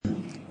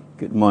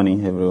Good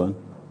morning, everyone.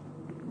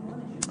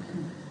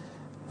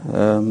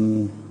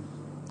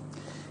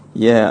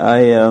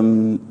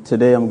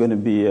 Today I'm going to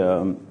be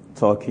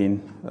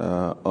talking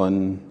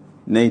on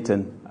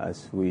Nathan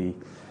as we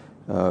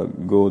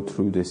go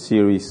through the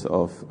series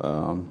of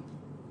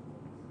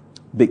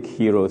big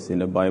heroes in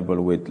the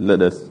Bible with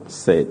little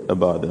said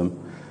about them.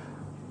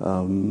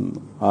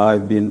 I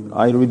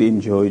really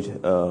enjoyed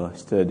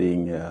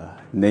studying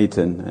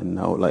Nathan, and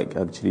I would like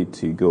actually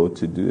to go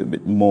to do a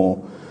bit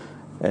more.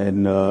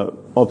 And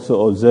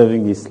also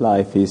observing his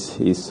life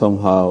is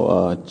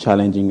somehow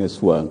challenging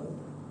as well.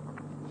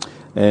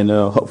 And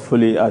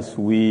hopefully as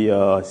we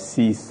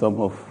see some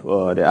of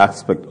the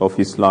aspect of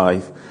his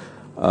life,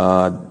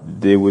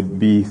 there would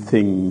be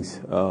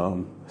things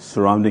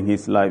surrounding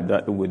his life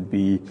that would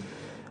be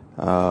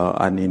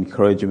an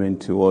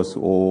encouragement to us,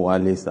 or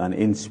at least an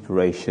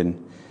inspiration,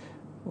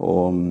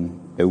 or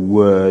a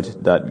word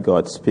that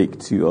God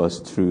speaks to us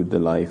through the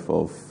life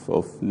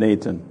of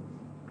Nathan.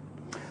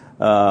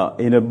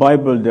 In the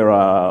Bible, there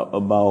are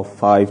about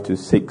 5 to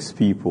 6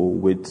 people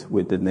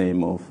with the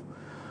name of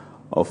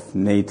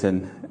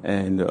Nathan,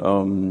 and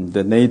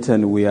the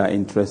Nathan we are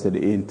interested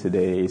in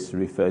today is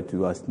referred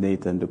to as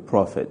Nathan the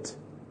prophet.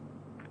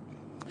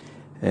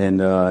 And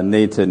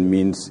Nathan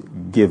means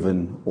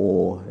given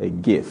or a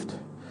gift.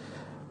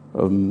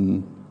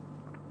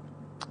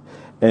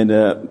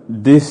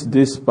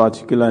 This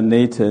particular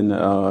Nathan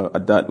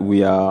that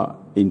we are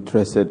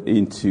interested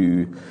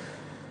into,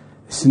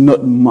 it's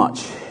not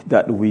much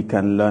that we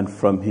can learn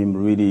from him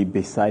really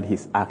beside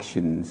his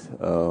actions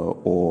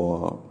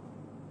or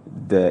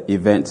the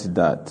events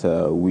that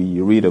we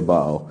read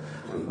about.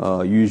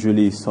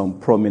 Usually some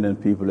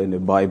prominent people in the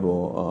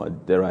Bible,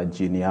 there are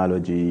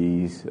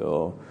genealogies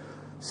or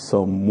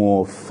some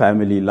more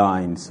family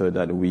lines so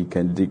that we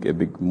can dig a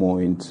bit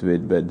more into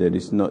it, but there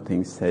is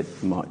nothing said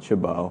much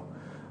about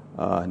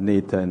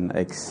Nathan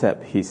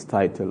except his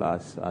title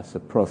as a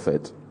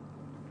prophet.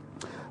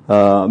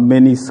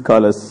 Many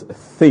scholars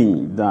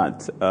think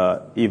that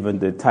even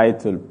the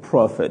title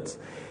prophet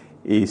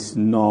is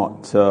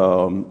not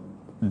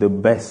the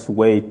best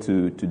way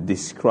to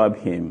describe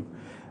him,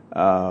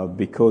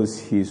 because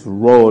his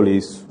role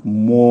is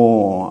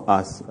more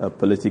as a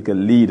political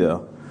leader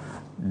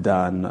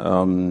than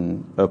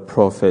a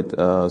prophet,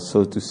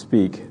 so to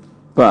speak.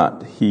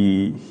 But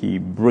he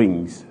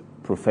brings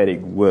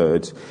prophetic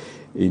words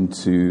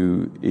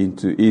into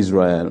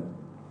Israel.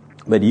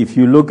 But if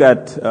you look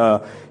at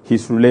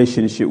his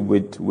relationship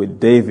with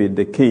David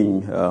the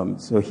king,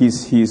 so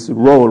his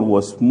role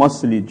was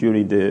mostly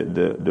during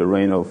the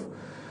reign of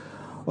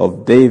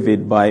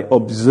David, by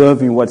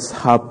observing what's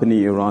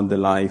happening around the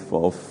life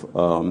of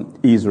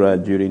Israel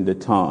during the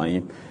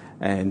time.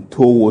 And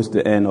towards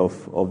the end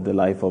of the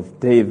life of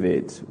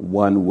David,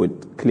 one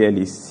would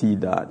clearly see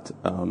that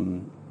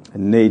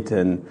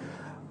Nathan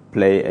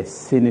play a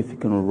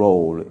significant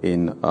role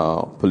in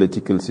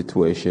political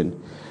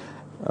situation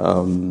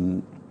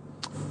of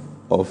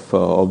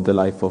the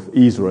life of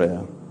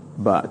Israel,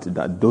 but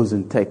that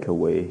doesn't take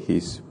away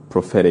his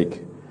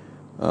prophetic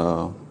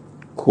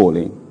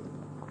calling.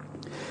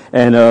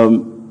 And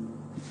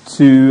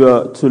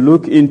to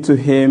look into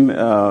him,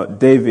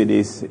 David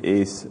is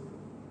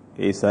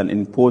an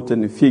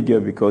important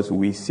figure because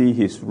we see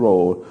his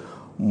role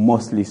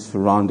mostly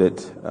surrounded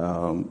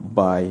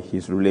by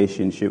his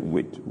relationship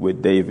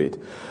with David.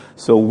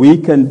 So we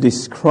can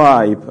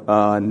describe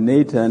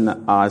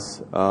Nathan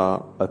as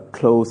a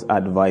close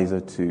advisor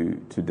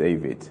to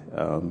David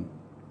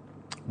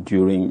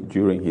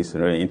during his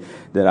reign.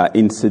 There are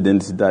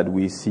incidents that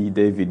we see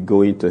David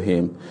going to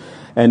him.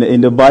 And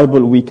in the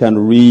Bible, we can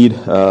read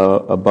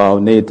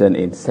about Nathan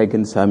in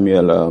 2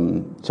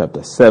 Samuel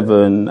chapter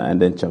 7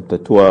 and then chapter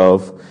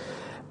 12.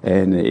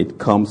 And it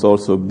comes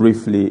also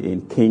briefly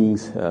in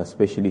Kings,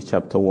 especially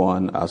chapter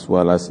 1, as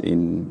well as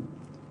in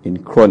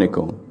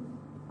Chronicle.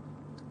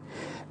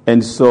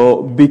 And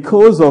so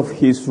because of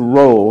his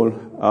role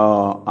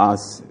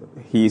as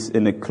he's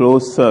in a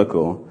close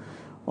circle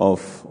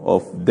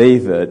of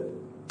David,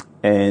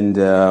 and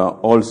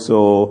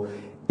also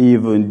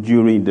even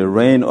during the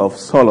reign of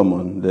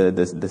Solomon,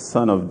 the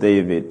son of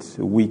David,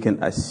 we can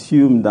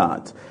assume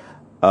that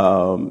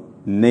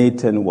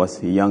Nathan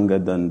was younger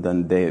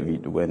than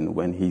David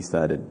when he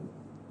started,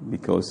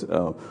 because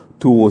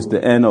towards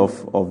the end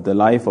of the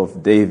life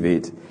of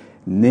David,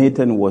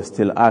 Nathan was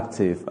still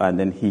active, and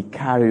then he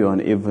carried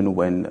on even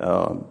when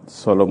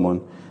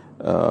Solomon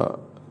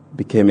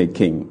became a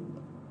king.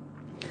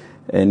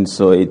 And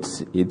so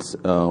it's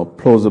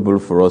plausible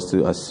for us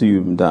to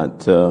assume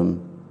that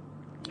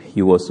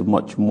he was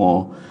much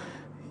more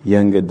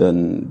younger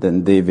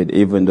than David,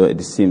 even though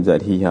it seems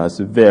that he has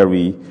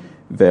very,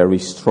 very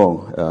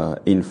strong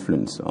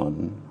influence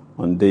on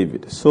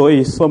David. So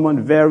he's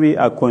someone very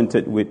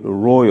acquainted with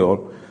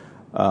royal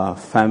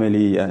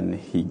family, and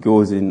he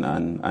goes in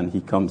and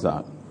he comes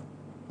out.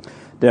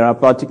 There are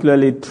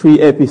particularly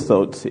 3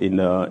 episodes in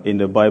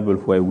the Bible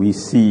where we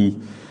see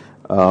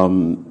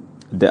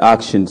the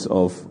actions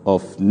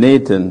of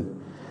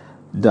Nathan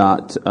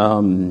that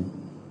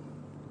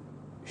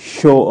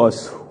show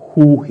us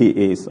who he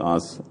is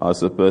as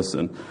a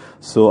person.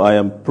 So I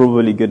am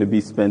probably going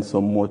to spend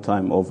some more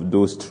time of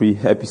those 3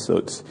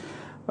 episodes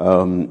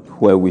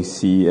where we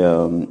see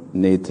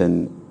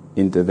Nathan's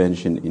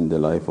intervention in the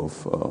life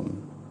of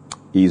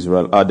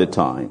Israel at the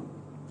time.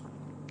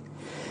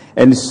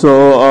 And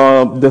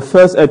so the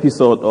first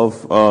episode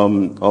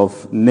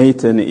of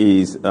Nathan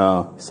is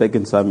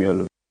 2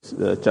 Samuel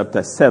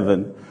chapter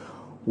 7,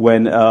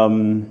 when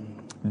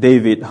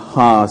David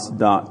has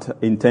that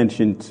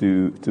intention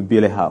to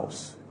build a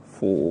house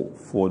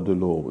for the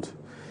Lord.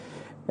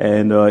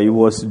 And it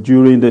was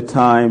during the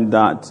time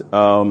that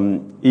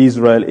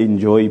Israel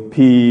enjoyed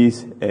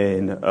peace,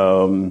 and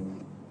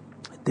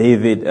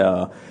David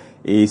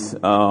is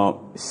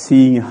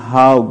seeing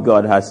how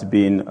God has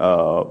been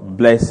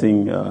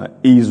blessing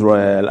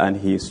Israel, and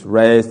he's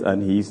rest,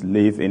 and he's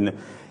live in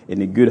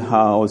a good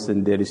house,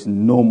 and there is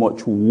no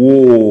much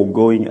war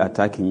going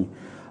attacking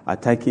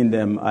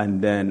them.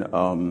 And then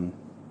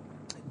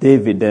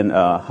David then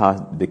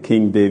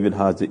King David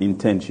has the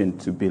intention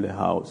to build a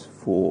house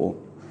for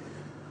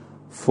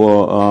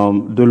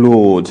the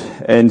Lord,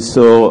 and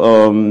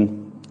so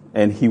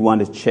and he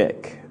wanted to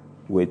check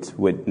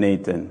with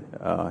Nathan.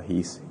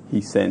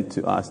 He sent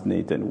to ask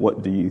Nathan,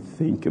 what do you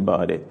think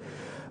about it?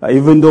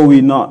 Even though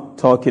we're not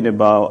talking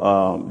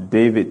about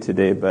David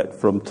today, but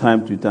from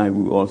time to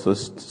time we also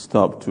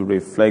stop to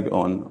reflect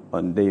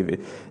on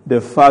David.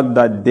 The fact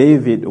that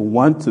David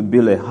wants to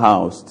build a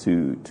house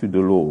to the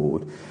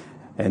Lord,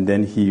 and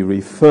then he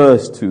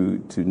refers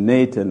to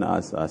Nathan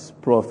as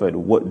prophet.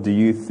 What do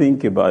you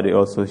think about it?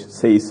 Also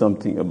says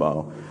something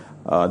about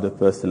the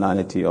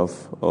personality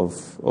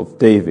of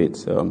David.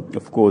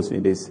 Of course,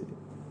 it is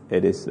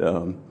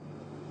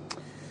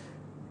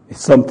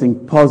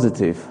something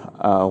positive,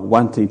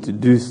 wanting to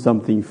do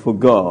something for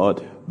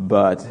God,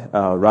 but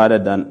rather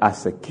than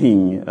as a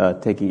king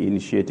taking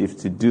initiative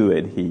to do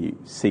it, he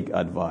seek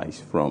advice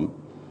from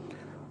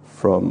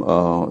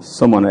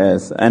someone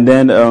else. And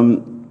then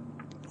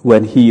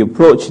when he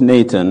approached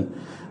Nathan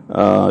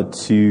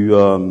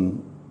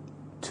to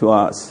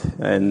us,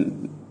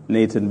 and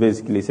Nathan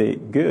basically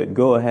said, "Good,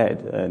 go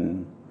ahead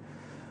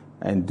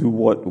and do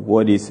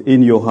what is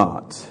in your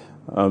heart."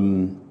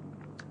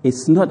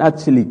 It's not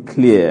actually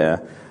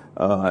clear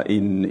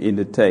in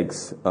the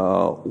text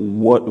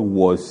what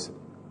was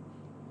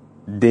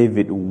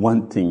David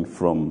wanting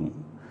from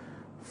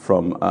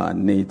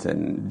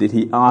Nathan. Did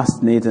he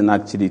ask Nathan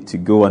actually to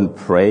go and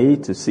pray,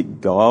 to seek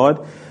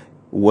God?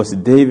 Was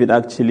David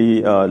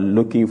actually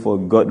looking for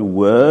God's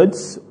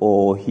words,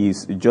 or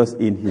he's just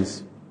in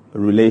his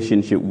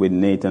relationship with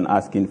Nathan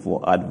asking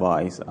for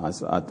advice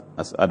as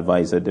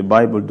advisor? The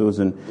Bible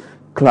doesn't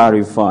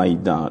clarify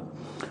that.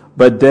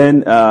 But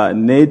then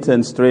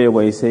Nathan straight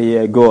away say,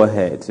 "Yeah, go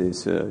ahead,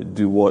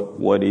 do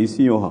what is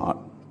in your heart."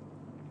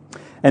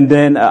 And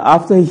then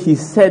after he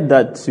said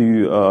that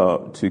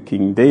to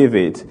King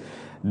David,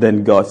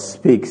 then God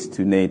speaks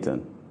to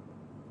Nathan,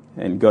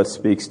 and God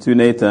speaks to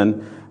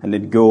Nathan, and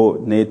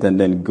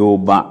then go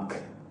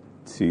back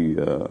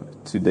to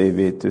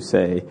David to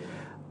say,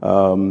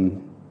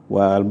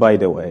 "Well, by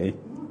the way,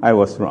 I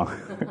was wrong.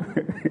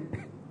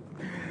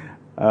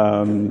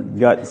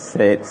 God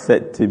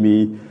said to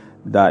me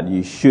that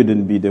you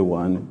shouldn't be the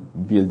one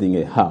building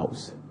a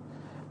house.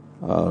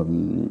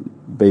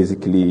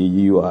 Basically,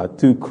 you are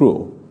too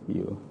cruel.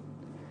 You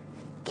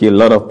kill a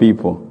lot of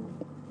people,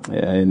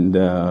 and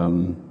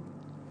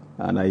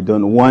I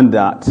don't want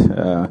that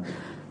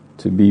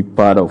to be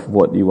part of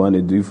what you want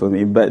to do for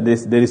me. But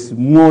there is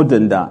more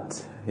than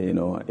that. You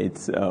know,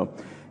 it's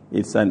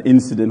an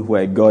incident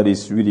where God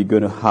is really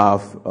going to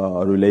have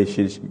a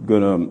relationship,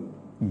 going to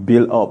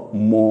build up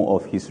more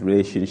of His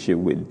relationship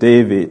with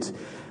David.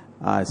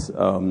 As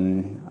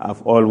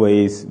I've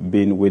always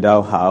been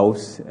without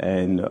house,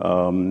 and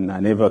I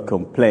never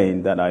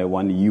complained that I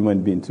want a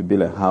human being to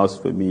build a house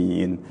for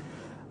me, and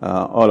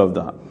all of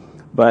that.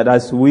 But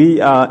as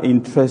we are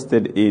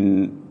interested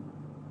in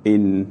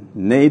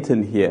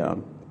Nathan here,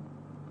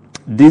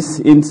 this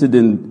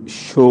incident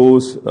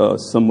shows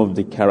some of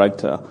the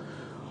character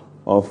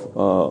of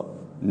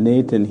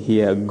Nathan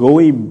here,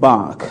 going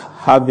back,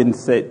 having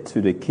said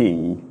to the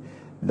king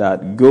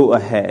that go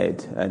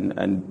ahead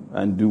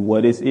and do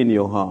what is in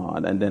your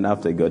heart. And then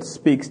after God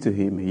speaks to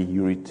him, he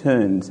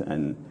returns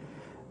and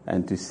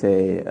to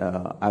say,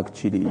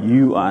 actually,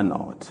 you are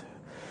not.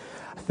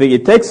 I think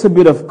it takes a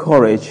bit of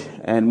courage,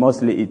 and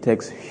mostly it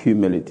takes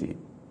humility.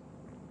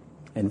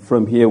 And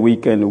from here we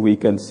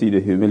can see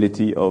the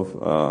humility of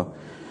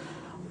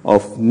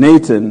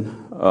Nathan.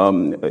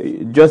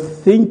 Just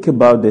think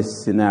about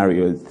this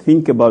scenario.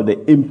 Think about the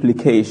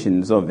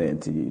implications of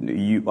it.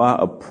 You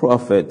are a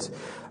prophet,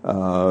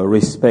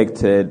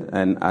 respected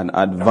and an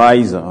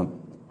advisor,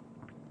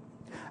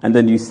 and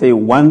then you say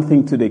one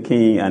thing to the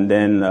king, and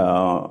then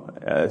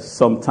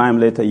some time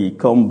later you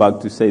come back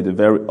to say the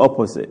very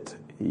opposite.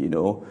 You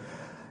know,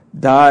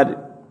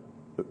 that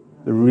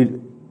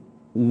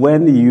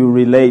when you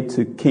relate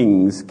to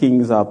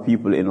kings are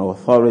people in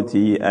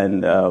authority,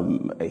 and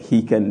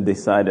he can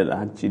decide that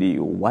actually,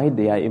 why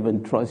did I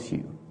even trust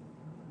you?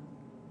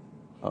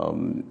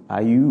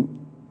 Are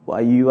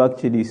you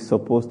actually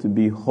supposed to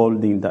be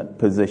holding that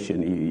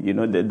position? You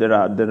know, there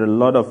are a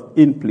lot of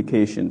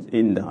implications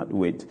in that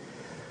with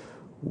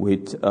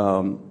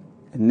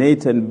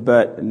Nathan,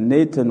 but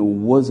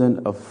Nathan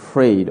wasn't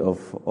afraid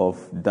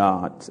of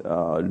that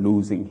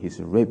losing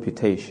his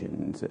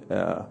reputation,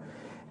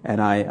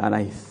 and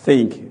I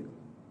think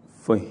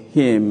for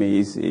him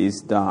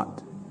is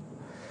that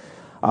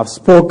I've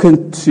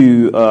spoken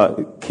to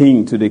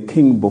the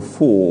king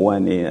before,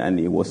 and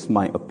it was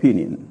my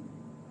opinion.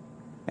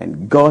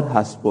 And God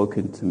has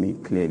spoken to me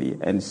clearly.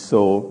 And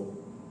so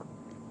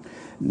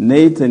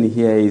Nathan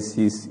here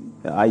is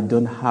I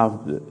don't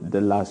have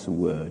the last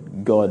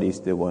word. God is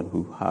the one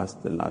who has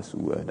the last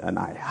word. And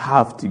I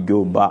have to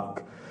go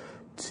back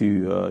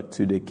to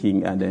the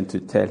king and then to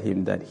tell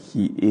him that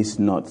he is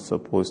not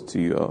supposed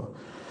to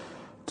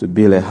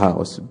build a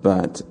house,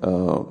 but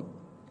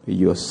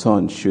your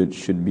son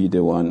should be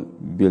the one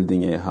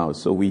building a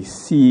house. So we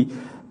see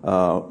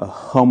a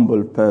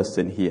humble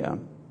person here.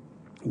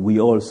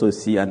 We also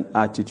see an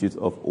attitude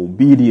of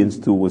obedience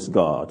towards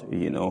God,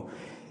 you know,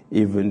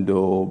 even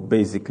though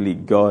basically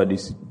God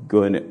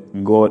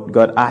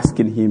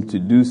asking him to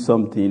do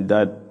something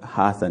that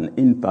has an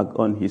impact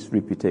on his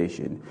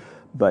reputation,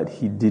 but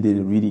he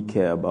didn't really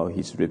care about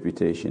his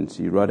reputation.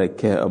 He rather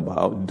care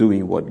about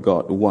doing what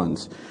God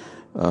wants,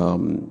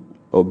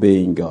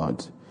 obeying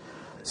God.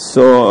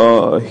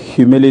 So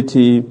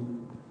humility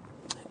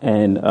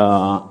and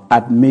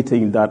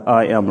admitting that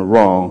I am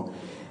wrong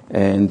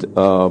and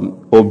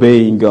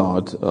obeying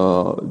God,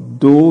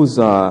 those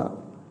are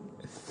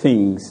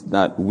things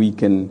that we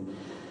can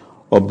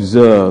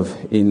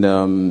observe in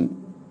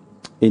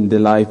the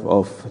life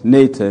of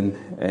Nathan,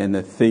 and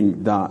a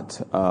thing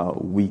that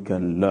we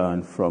can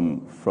learn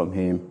from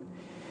him.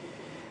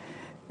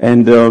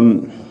 And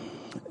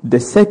the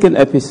second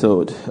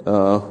episode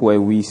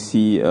where we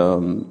see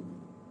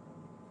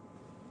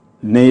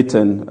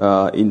Nathan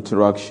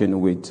interaction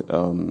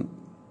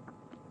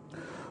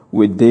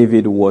with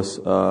David was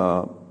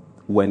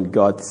when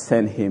God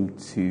sent him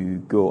to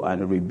go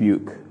and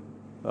rebuke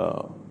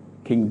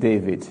King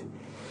David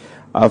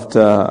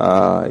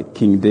after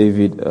King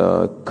David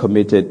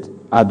committed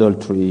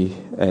adultery,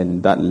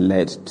 and that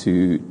led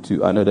to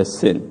another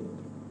sin.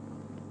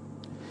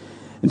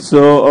 And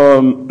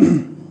so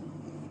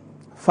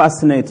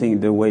fascinating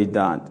the way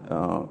that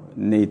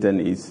Nathan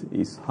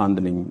is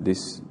handling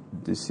this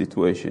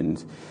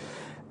situations.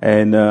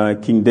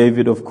 And King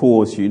David, of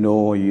course, you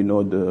know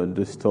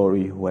the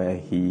story where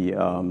he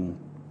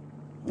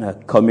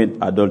commit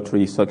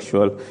adultery,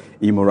 sexual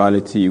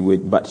immorality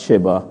with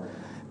Bathsheba,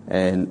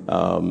 and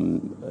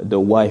the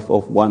wife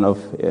of one of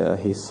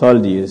his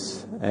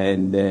soldiers,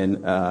 and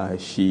then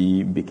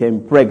she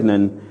became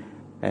pregnant,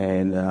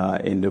 and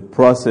in the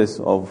process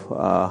of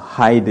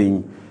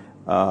hiding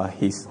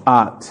his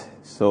act,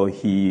 so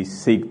he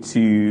seek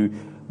to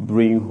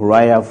bring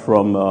Uriah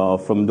from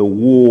the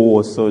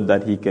war so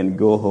that he can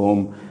go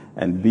home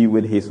and be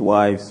with his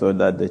wife, so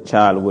that the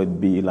child would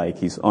be like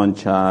his own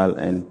child.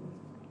 And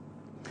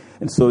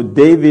so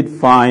David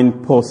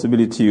find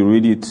possibility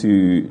really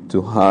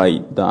to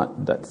hide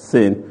that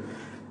sin.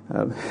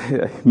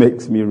 It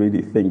makes me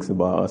really think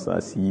about us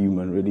as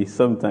human. Really,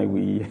 sometimes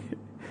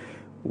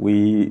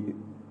we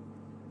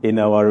in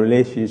our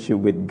relationship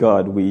with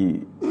God,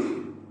 we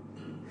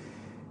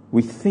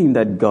think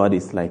that God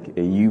is like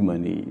a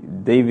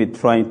human. David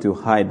trying to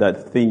hide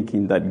that,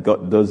 thinking that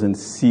God doesn't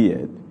see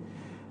it.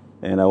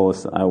 And I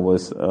was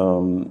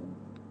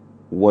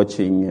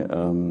watching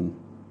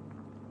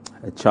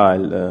a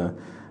child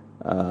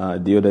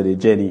the other day,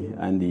 Jenny,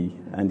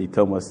 Andy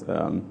Thomas'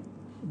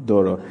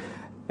 daughter,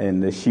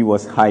 and she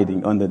was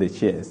hiding under the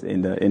chairs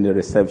in the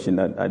reception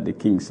at the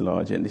King's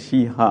Lodge, and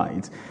she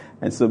hides.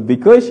 And so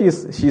because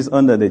she's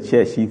under the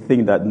chair, she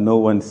thinks that no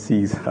one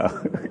sees her.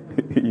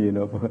 You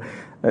know,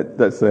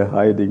 that's a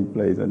hiding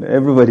place, and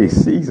everybody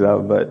sees her,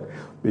 but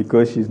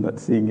because she's not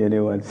seeing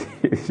anyone,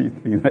 she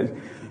thinks that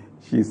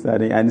she's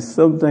hiding. And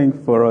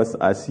sometimes for us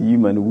as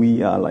human,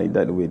 we are like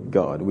that with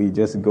God. We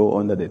just go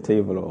under the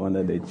table or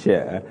under the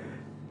chair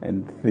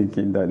and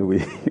thinking that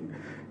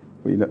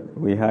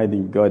we're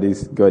hiding. God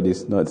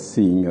is not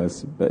seeing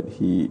us, but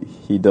He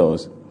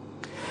does.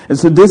 And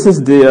so this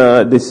is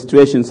the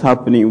situations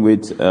happening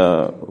with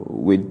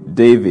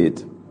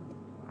David.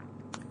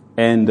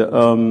 And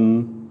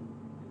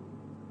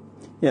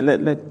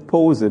let's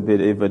pause a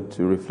bit even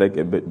to reflect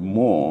a bit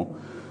more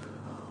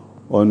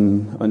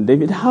on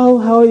David.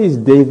 How is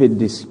David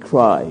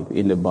described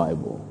in the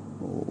Bible?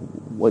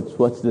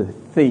 What's the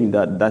thing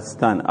that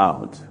stand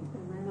out?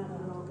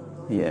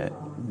 Yeah,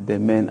 the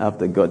man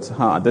after God's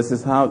heart. This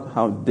is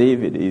how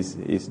David is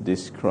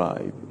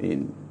described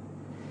in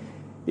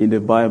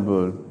the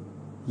Bible.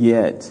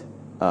 Yet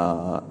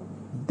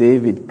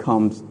David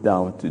comes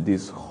down to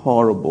this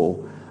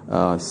horrible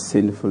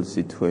sinful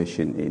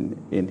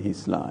situation in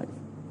his life.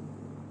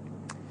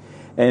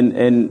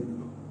 And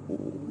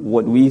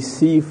what we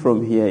see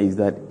from here is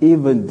that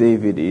even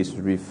David is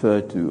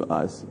referred to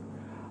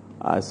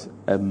as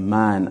a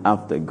man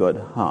after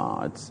God's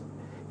heart.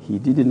 he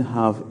didn't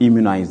have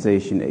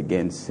immunization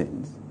against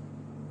sins.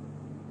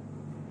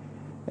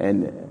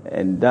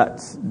 And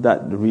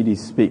that really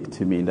speaks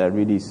to me. That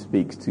really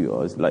speaks to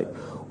us. Like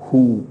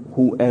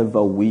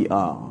whoever we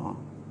are,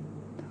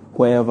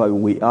 wherever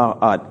we are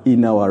at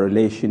in our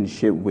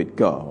relationship with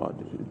God,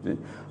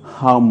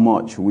 how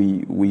much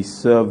we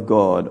serve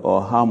God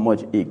or how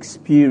much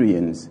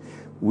experience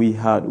we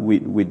had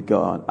with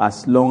God,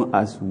 as long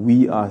as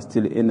we are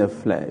still in the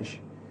flesh,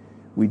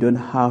 we don't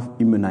have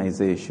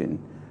immunization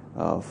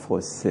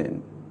for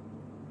sin.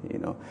 You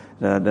know,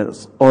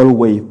 there's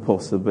always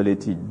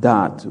possibility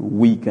that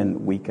we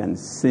can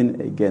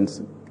sin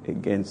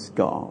against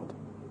God,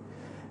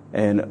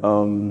 and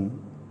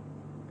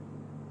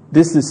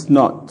this is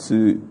not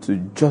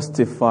to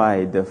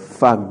justify the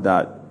fact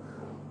that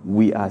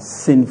we are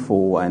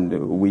sinful and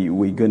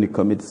we're going to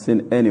commit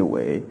sin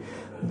anyway,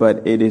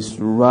 but it is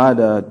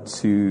rather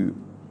to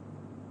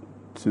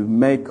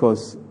make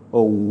us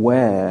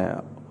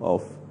aware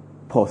of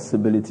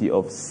possibility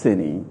of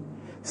sinning,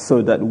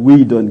 so that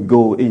we don't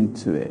go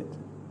into it.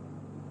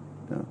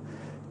 You know,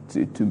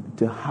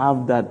 to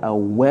have that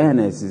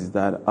awareness is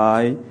that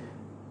I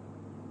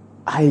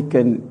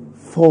can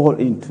fall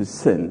into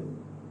sin,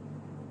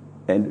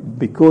 and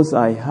because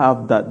I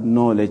have that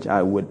knowledge,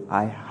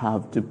 I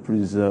have to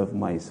preserve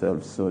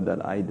myself so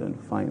that I don't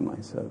find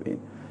myself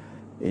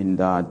in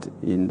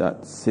that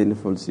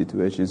sinful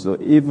situation.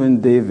 So even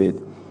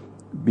David,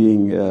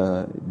 being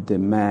the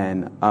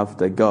man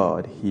after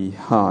God, he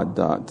had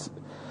that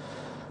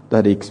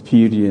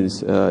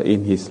experience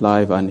in his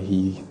life, and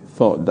he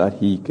thought that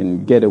he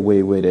can get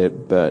away with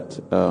it, but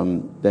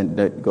then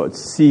that God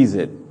sees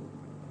it.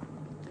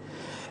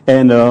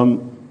 And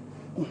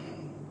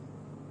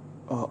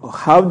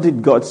how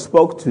did God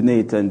spoke to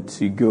Nathan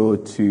to go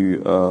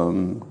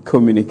to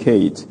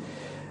communicate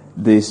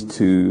this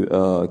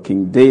to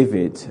King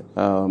David?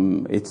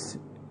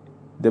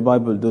 The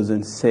Bible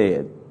doesn't say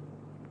it.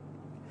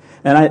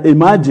 And I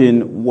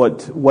imagine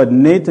what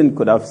Nathan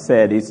could have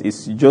said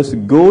is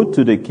just go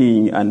to the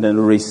king and then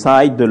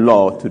recite the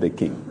law to the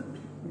king.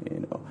 You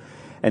know,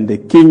 and the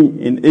king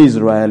in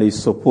Israel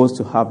is supposed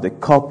to have the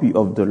copy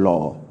of the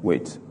law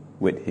with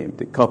him,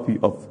 the copy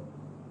of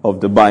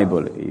the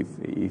Bible,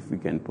 if we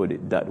can put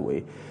it that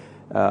way.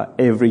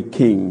 Every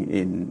king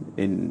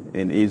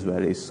in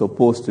Israel is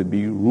supposed to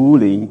be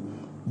ruling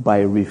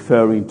by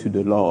referring to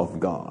the law of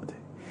God.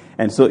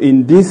 And so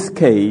in this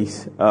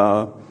case,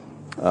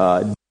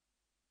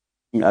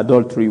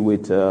 adultery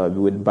with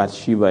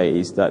Bathsheba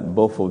is that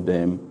both of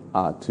them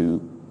are to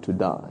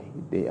die.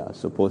 They are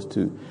supposed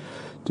to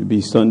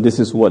be stoned. This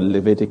is what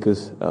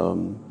Leviticus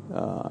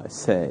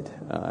said.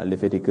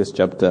 Leviticus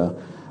chapter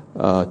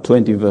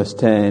 20 verse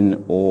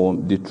 10, or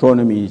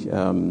Deuteronomy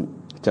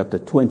chapter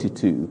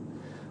 22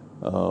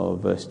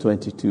 verse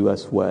 22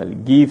 as well,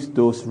 gives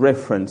those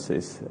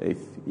references.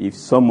 If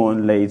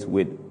someone lays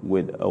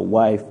with a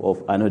wife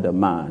of another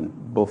man,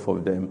 both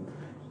of them,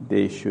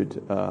 they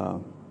should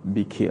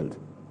be killed.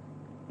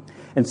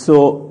 And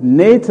so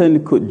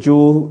Nathan could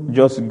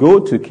just go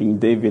to King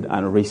David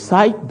and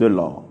recite the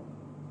law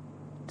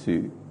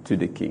to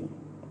the king.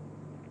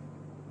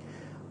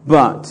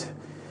 But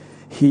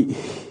he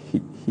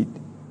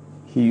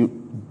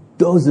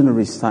doesn't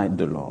recite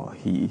the law.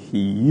 He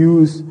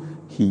used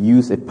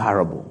a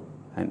parable,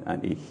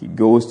 and he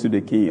goes to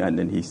the king, and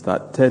then he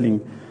starts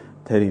telling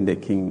the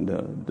king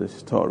the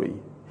story.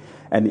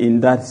 And in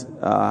that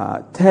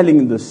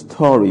telling the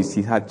stories,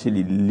 he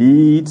actually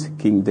leads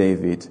King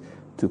David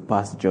to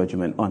pass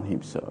judgment on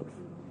himself.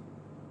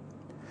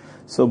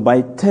 So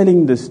by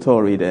telling the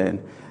story,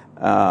 then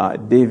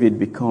David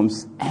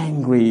becomes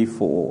angry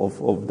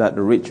of that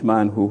rich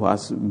man who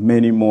has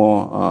many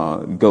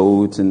more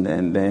goats,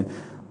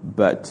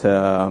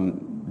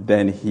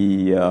 then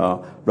he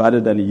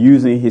rather than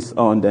using his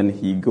own, then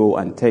he go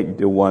and take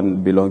the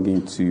one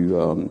belonging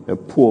to a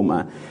poor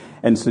man.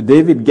 And so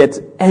David gets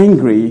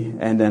angry,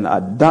 and then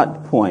at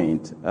that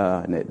point,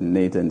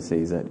 Nathan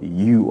says that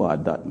you are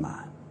that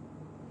man.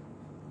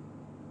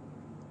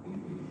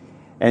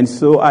 And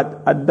so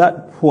at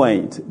that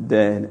point,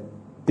 then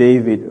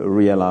David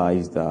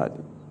realized that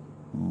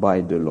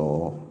by the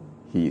law,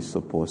 he is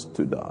supposed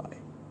to die.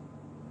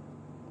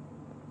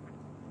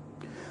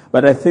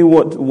 But I think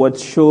what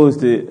shows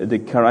the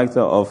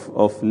character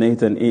of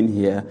Nathan in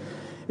here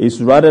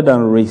is, rather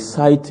than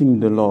reciting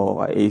the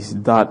law, is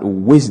that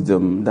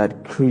wisdom,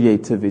 that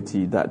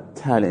creativity, that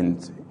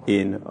talent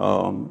in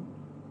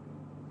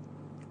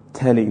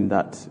telling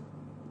that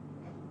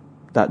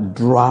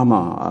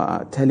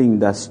drama, telling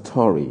that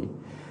story,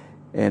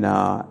 and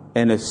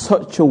in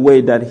such a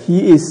way that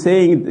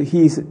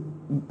he's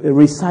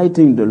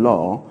reciting the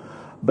law,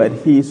 but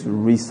he's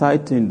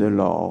reciting the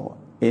law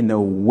in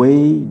a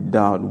way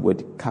that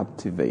would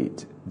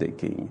captivate the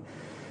king.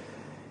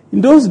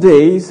 In those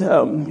days,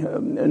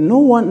 no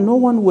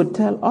one would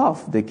tell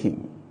off the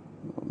king.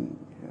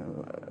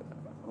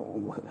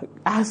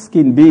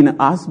 Being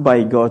asked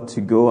by God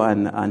to go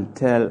and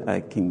tell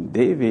King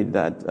David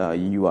that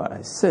you are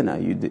a sinner,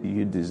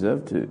 you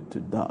deserve to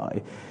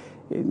die,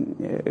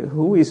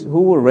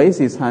 Who will raise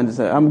his hand and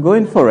say, I'm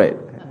going for it?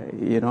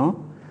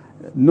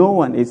 No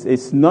one.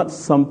 It's not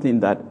something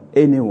that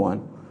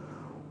anyone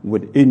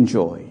would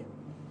enjoy.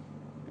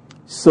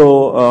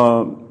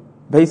 So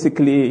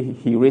basically,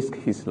 he risked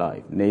his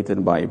life,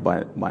 Nathan, by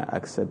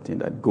accepting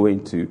that,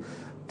 going to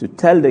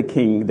tell the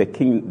king the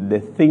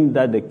thing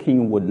that the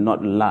king would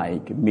not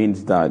like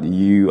means that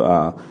you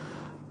are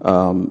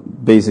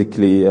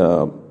basically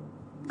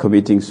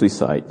committing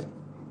suicide.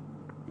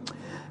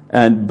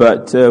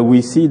 But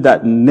we see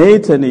that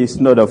Nathan is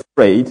not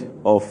afraid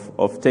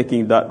of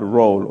taking that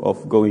role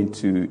of going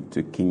to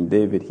King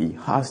David. He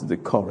has the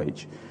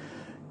courage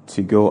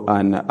to go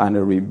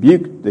and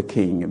rebuke the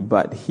king,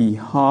 but he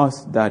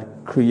has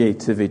that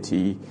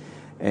creativity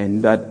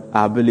and that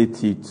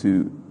ability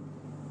to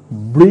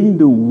bring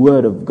the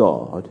word of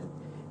God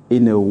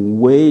in a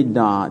way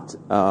that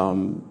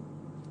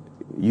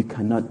you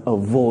cannot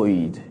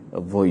avoid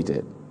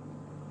it.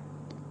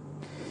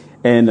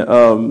 And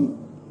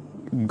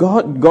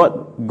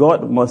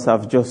God must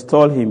have just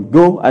told him,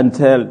 go and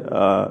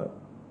tell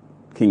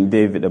King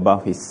David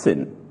about his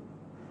sin.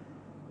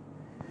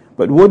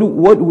 But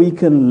what we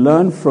can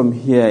learn from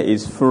here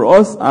is, for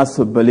us as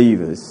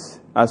believers,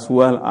 as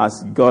well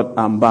as God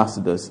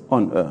ambassadors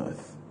on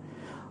earth,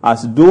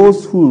 as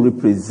those who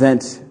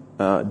represent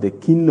the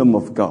kingdom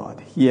of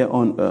God here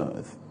on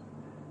earth,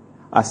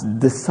 as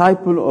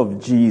disciples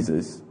of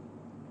Jesus,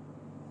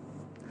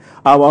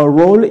 our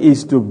role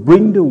is to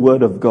bring the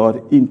word of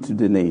God into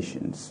the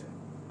nations.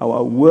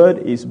 Our word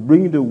is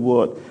bring the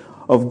word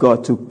of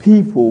God to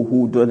people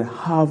who don't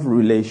have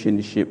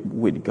relationship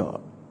with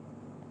God.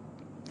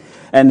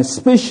 And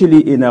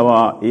especially in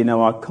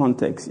our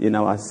context, in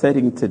our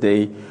setting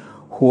today,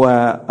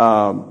 where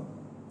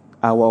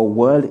our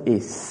world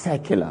is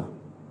secular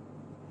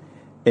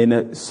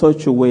in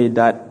such a way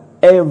that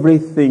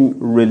everything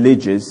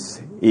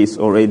religious is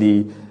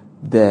already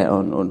there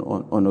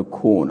on a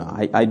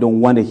corner. I don't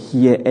want to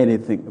hear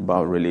anything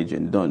about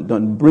religion.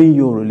 Don't bring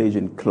your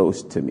religion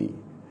close to me.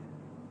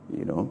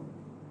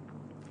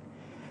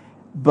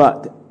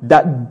 But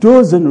that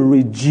doesn't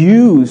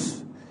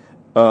reduce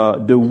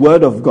the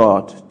word of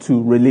God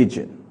to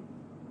religion.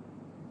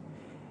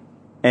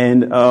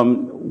 And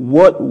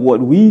what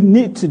we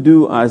need to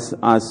do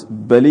as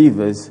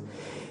believers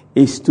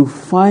is to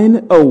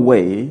find a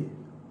way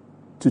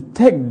to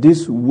take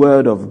this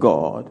word of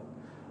God,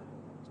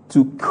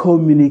 to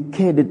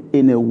communicate it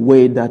in a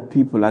way that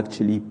people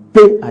actually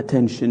pay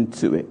attention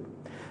to it.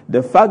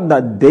 The fact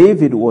that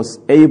David was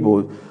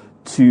able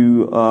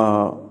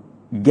to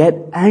get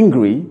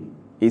angry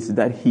is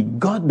that he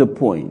got the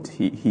point.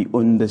 He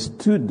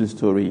understood the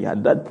story.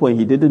 At that point,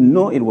 he didn't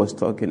know it was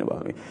talking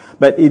about me.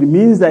 But it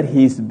means that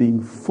he's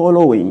been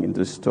following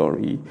the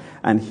story,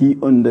 and he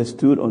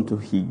understood until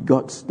he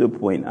got to the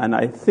point. And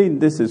I think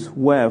this is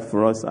where,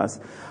 for us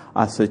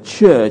as a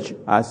church,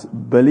 as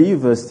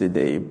believers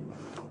today,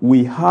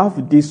 we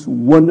have this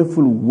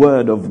wonderful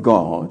word of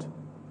God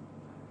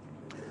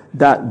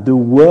that the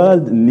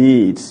world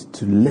needs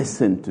to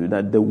listen to,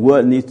 that the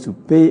world needs to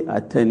pay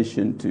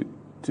attention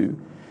to.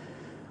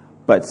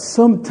 But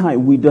sometimes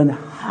we don't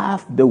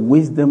have the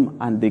wisdom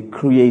and the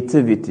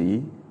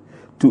creativity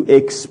to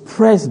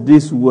express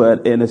this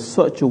word in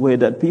such a way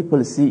that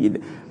people see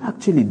it.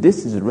 Actually,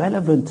 this is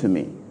relevant to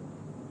me.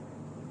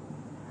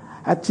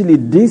 Actually,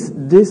 this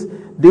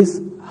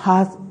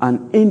has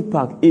an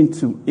impact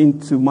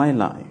into my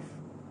life.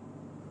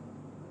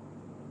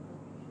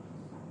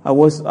 I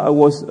was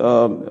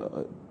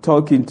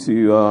talking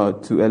to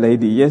a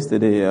lady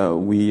yesterday.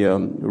 We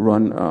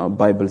run a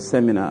Bible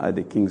seminar at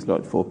the King's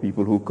Lodge for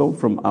people who come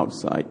from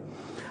outside,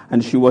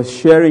 and she was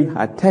sharing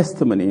her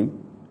testimony,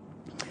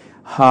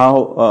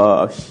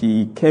 how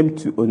she came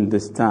to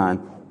understand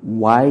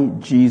why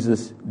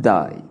Jesus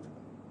died.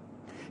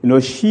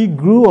 She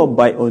grew up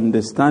by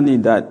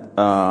understanding that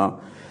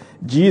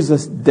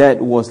Jesus' death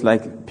was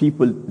like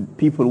people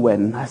were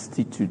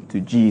nasty to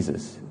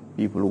Jesus.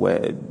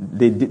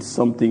 They did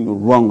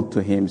something wrong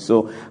to him.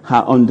 So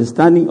her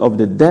understanding of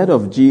the death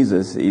of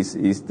Jesus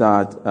is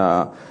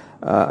that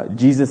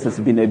Jesus has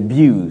been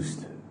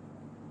abused.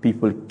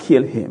 People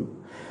kill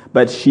him.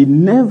 But she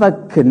never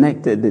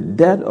connected the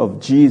death of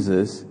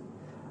Jesus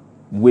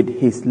with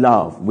his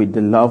love, with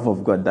the love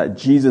of God, that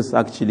Jesus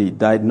actually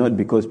died not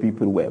because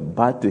people were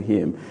bad to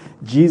him.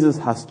 Jesus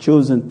has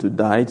chosen to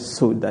die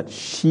so that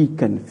she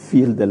can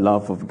feel the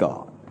love of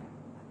God.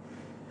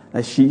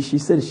 And she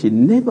said she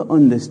never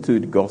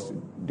understood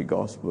the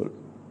gospel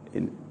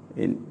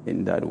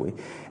in that way.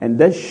 And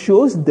that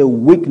shows the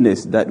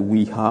weakness that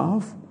we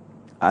have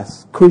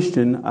as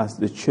Christian, as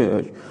the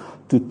church,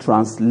 to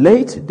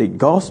translate the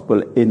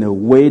gospel in a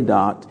way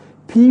that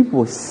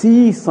people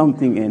see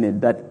something in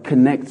it that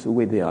connects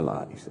with their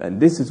lives.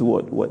 And this is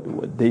what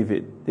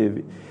David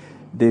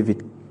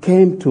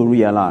came to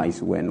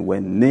realize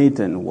when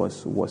Nathan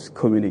was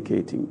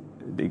communicating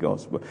the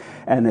gospel.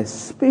 And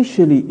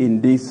especially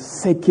in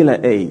this secular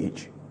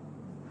age,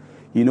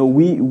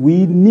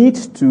 we need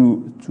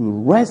to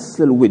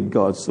wrestle with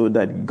God so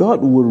that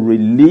God will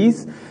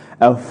release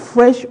a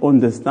fresh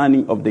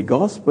understanding of the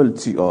gospel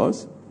to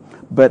us,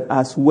 but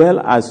as well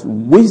as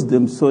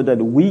wisdom so that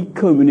we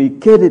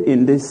communicate it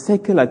in this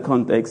secular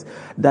context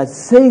that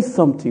says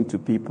something to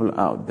people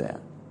out there.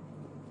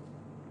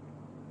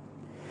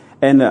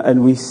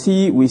 And we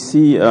see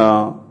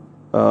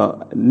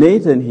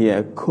Nathan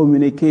here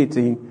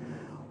communicating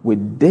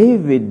with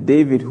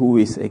David who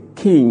is a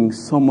king,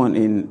 someone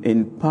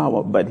in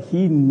power, but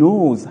he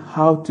knows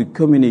how to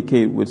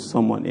communicate with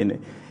someone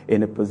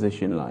in a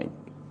position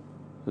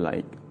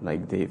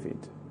like David.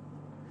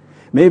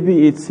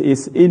 Maybe it's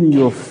in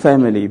your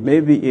family.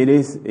 Maybe it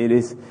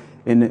is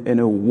in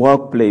a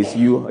workplace.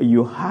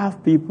 You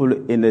have people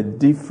in a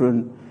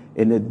different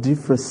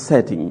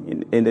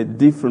setting, in a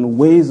different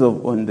ways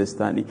of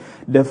understanding.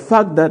 The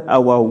fact that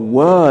our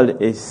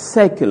world is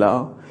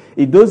secular,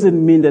 it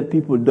doesn't mean that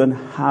people don't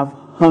have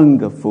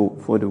hunger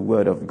for the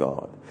Word of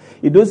God.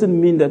 It doesn't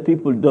mean that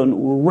people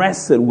don't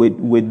wrestle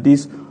with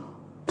these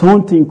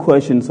taunting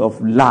questions of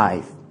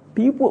life.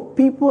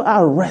 People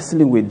are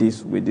wrestling with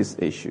these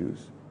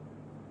issues.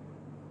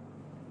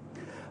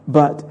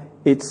 But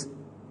it's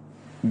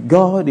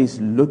God is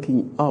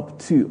looking up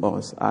to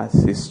us as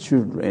His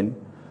children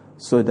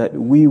so that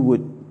we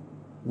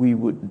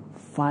would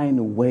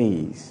find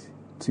ways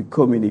to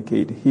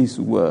communicate His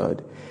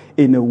Word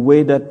in a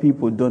way that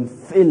people don't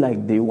feel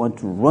like they want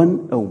to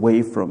run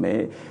away from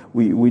it.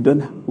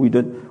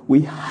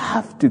 We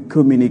have to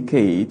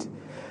communicate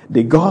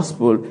the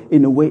gospel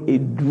in a way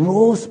it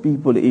draws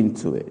people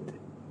into it.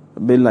 A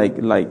bit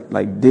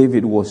like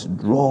David was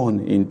drawn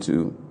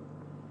into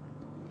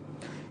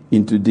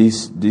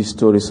this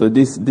story. So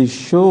this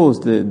shows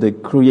the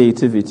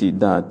creativity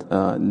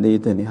that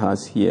Nathan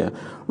has here.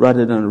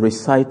 Rather than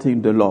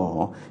reciting the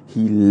law,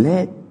 he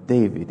led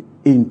David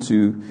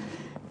into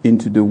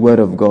the Word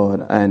of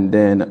God, and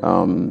then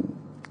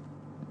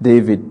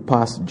David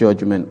passed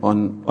judgment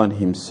on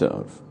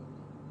himself.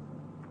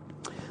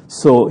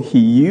 So he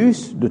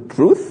used the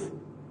truth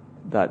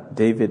that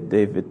David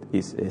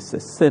is a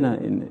sinner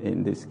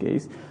in this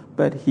case,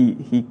 but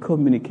he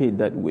communicated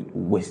that with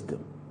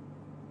wisdom.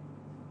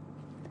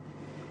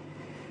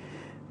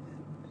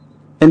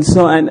 And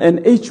so,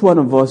 and each one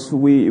of us,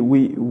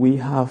 we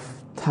have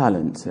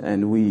talent,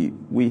 and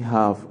we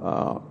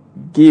have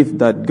gift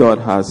that God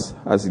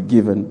has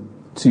given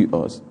to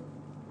us.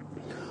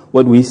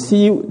 What we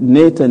see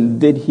Nathan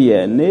did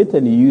here,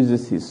 Nathan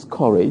uses his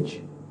courage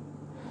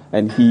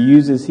and he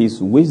uses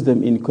his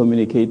wisdom in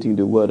communicating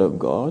the Word of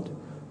God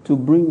to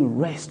bring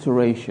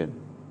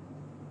restoration.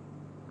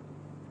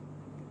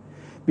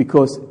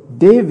 Because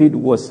David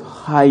was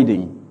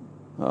hiding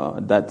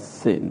that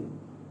sin.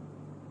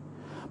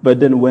 But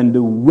then when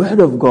the Word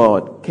of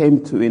God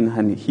came to him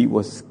and he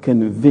was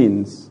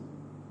convinced,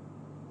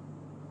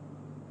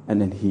 and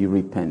then he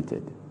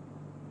repented.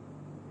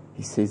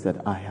 He says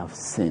that I have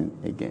sinned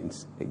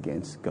against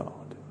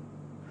God.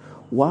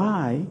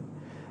 Why?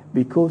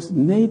 Because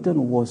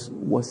Nathan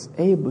was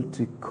able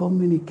to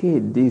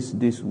communicate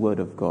this Word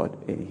of God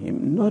in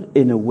him, not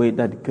in a way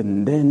that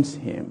condemns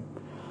him,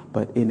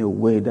 but in a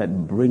way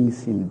that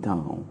brings him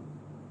down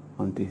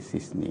onto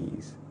his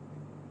knees.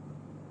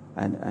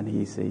 And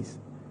he says,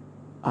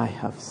 I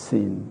have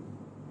sinned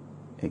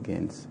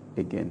against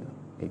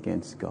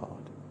God.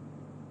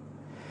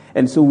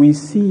 And so we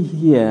see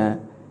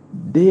here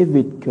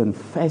David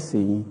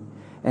confessing,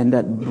 and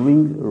that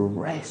brings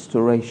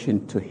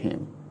restoration to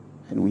him.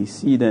 And we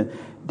see that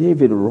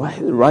David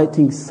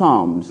writing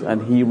Psalms,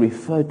 and he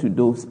referred to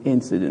those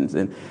incidents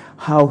and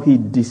how he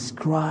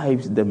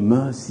describes the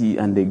mercy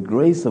and the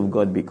grace of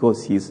God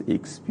because he's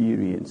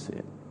experienced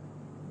it.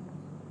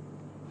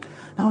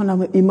 Now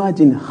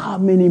imagine how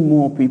many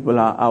more people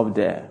are out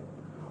there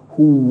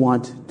who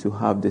want to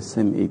have the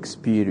same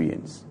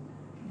experience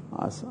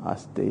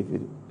as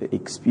David, the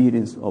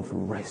experience of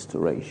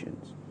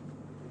restorations.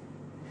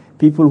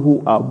 People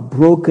who are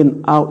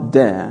broken out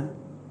there,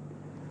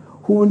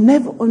 who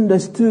never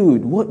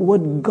understood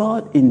what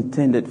God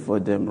intended for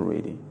them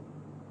really.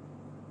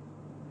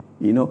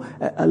 You know,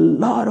 a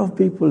lot of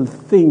people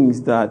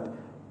think that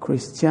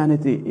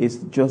Christianity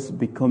is just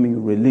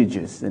becoming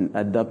religious and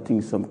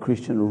adopting some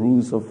Christian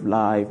rules of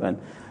life,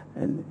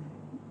 and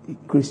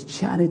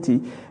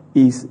Christianity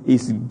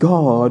is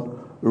God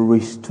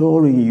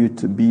restoring you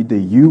to be the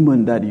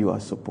human that you are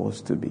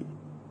supposed to be.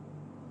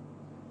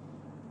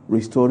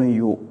 Restoring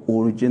your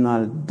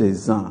original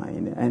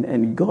design.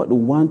 And God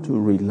wants to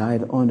rely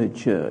on the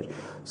church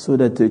so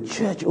that the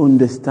church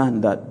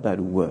understand that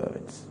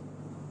words.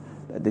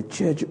 That the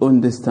church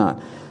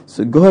understand.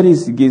 So God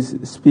is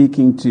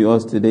speaking to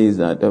us today is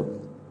that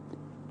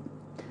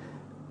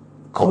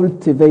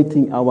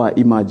cultivating our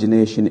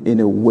imagination in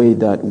a way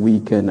that we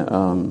can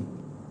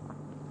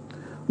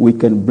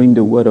bring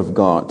the Word of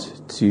God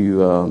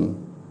to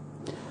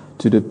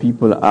the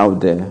people out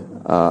there,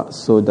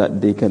 so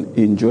that they can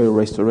enjoy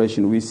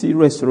restoration. We see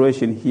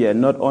restoration here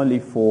not only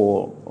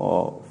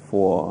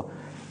for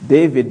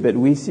David, but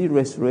we see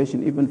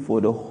restoration even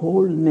for the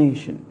whole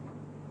nation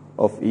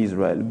of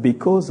Israel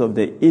because of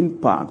the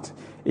impact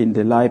in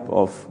the life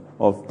of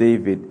of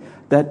David,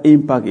 that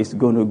impact is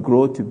going to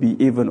grow to be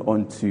even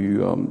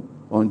onto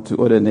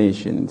other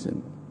nations.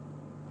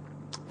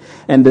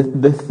 And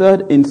the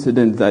third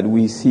incident that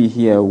we see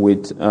here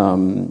with,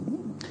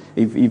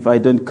 if I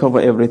don't cover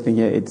everything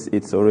here,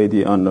 it's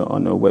already on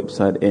our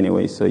website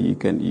anyway, so you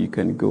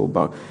can go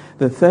back.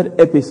 The third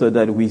episode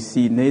that we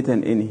see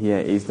Nathan in here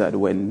is that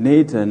when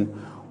Nathan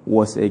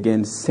was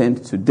again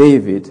sent to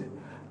David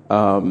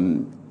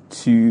to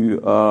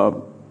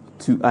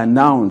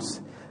announce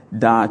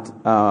that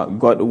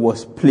God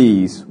was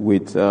pleased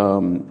with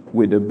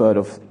the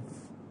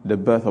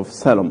birth of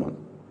Solomon.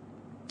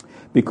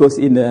 Because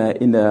in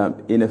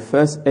the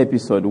first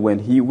episode, when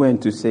he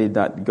went to say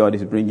that God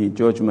is bringing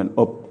judgment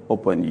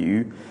upon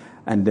you,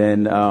 and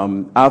then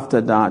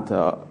after that,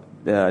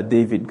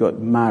 David got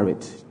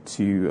married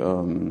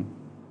to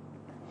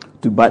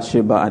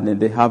Bathsheba, and then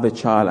they have a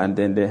child, and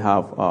then they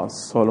have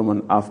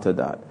Solomon after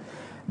that.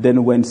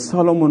 Then when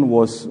Solomon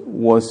was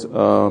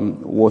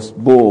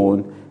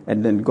born,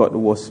 and then God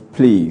was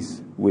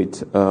pleased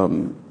with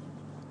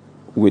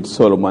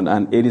Solomon,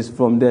 and it is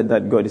from there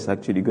that God is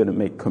actually going to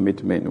make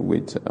commitment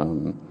with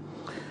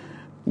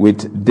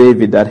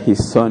David that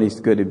his son is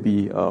going to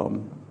be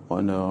on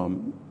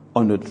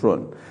the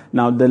throne.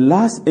 Now, the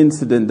last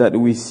incident that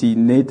we see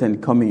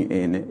Nathan coming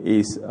in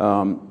is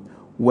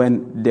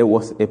when there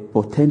was a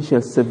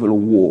potential civil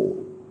war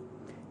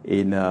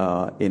in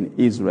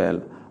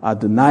Israel.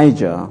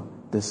 Adonijah,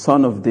 the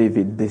son of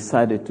David,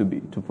 decided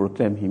to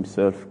proclaim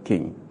himself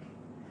king.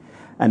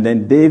 And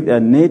then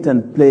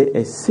Nathan played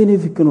a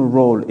significant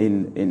role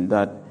in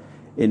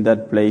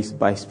that place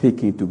by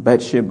speaking to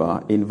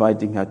Bathsheba,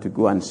 inviting her to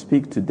go and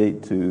speak to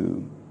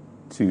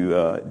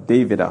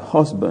David, her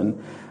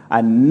husband.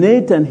 And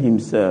Nathan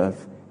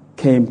himself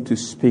came to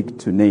speak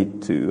to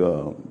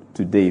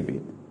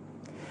David.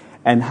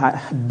 And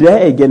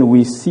there again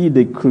we see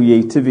the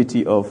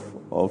creativity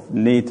of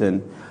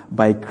Nathan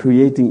by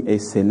creating a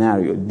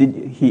scenario.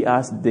 He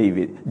asked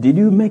David, "Did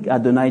you make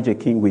Adonijah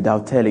king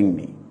without telling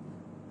me?"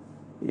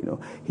 You know,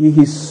 he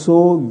is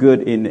so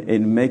good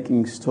in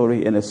making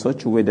story in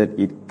such a way that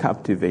it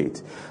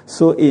captivates.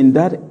 So in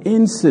that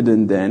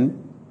incident then,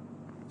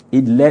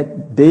 it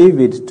led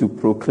David to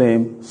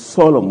proclaim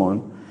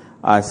Solomon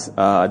as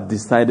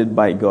decided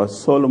by God,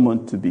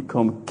 Solomon to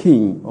become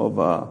king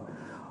over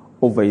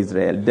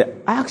Israel. The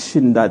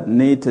action that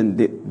Nathan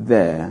did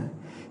there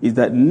is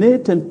that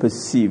Nathan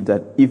perceived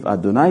that if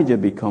Adonijah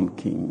become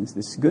king,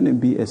 there's going to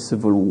be a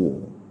civil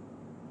war.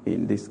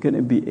 There's going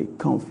to be a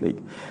conflict.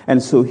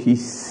 And so he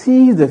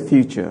sees the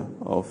future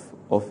of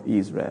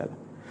Israel.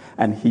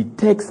 And he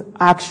takes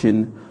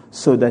action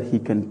so that he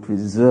can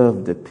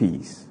preserve the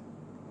peace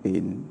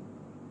in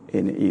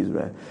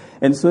Israel.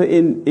 And so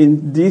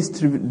in these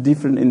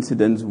different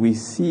incidents, we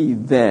see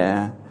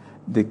there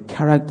the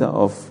character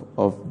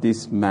of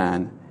this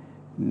man,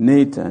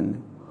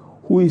 Nathan,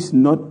 who is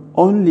not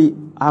only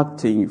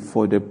acting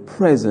for the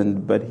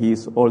present, but he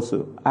is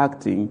also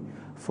acting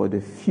for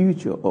the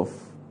future of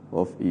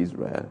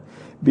Israel.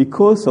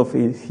 Because of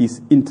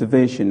his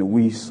intervention,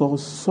 we saw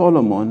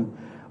Solomon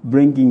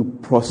bringing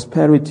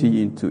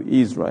prosperity into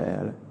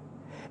Israel.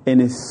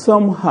 And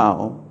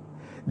somehow,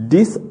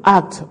 this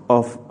act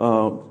of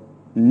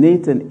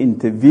Nathan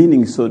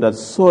intervening so that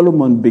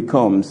Solomon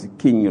becomes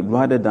king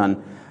rather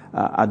than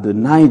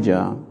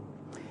Adonijah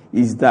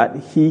is that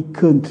he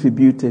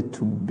contributed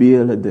to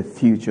build the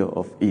future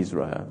of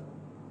Israel.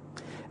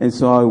 And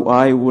so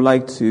I would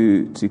like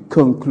to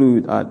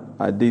conclude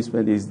at this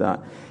point is that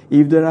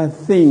if there are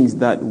things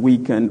that we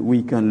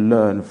can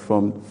learn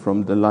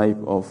from the life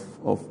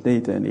of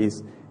Nathan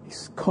is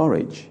his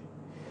courage,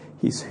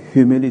 his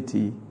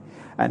humility,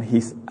 and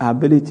his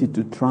ability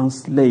to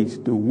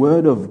translate the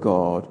Word of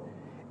God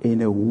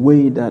in a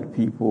way that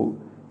people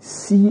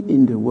see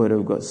in the Word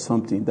of God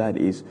something that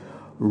is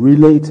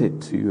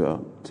related to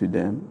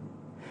them.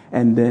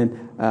 And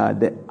then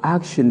the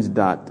actions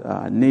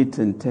that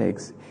Nathan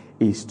takes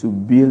is to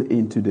build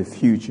into the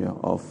future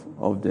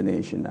of the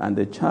nation. And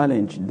the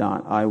challenge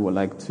that I would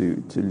like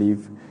to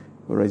leave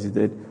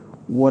resident,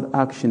 what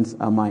actions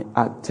am I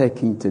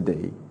taking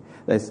today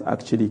that's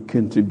actually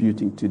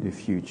contributing to the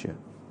future?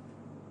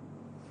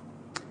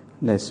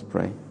 Let's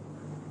pray.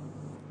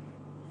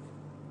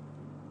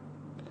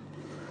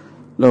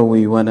 Lord,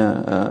 we want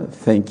to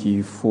thank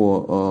you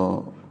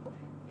for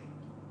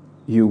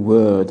your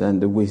word and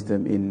the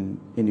wisdom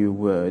in your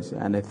words.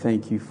 And I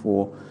thank you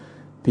for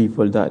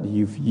people that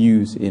you've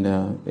used in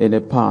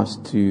the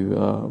past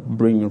to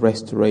bring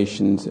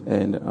restorations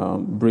and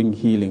bring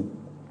healing.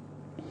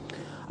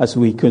 As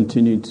we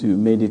continue to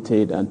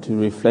meditate and to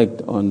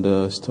reflect on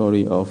the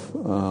story of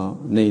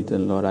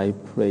Nathan, Lord, I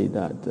pray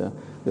that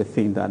the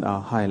thing that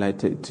are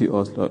highlighted to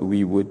us, Lord,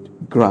 we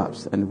would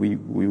grasp and we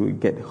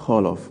would get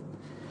hold of.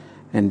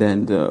 And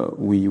then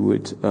we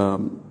would,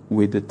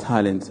 with the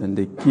talents and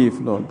the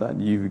gift, Lord, that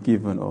you've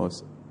given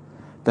us,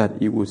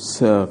 that it would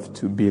serve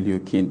to build your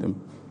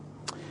kingdom.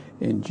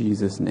 In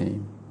Jesus'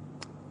 name,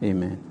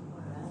 amen.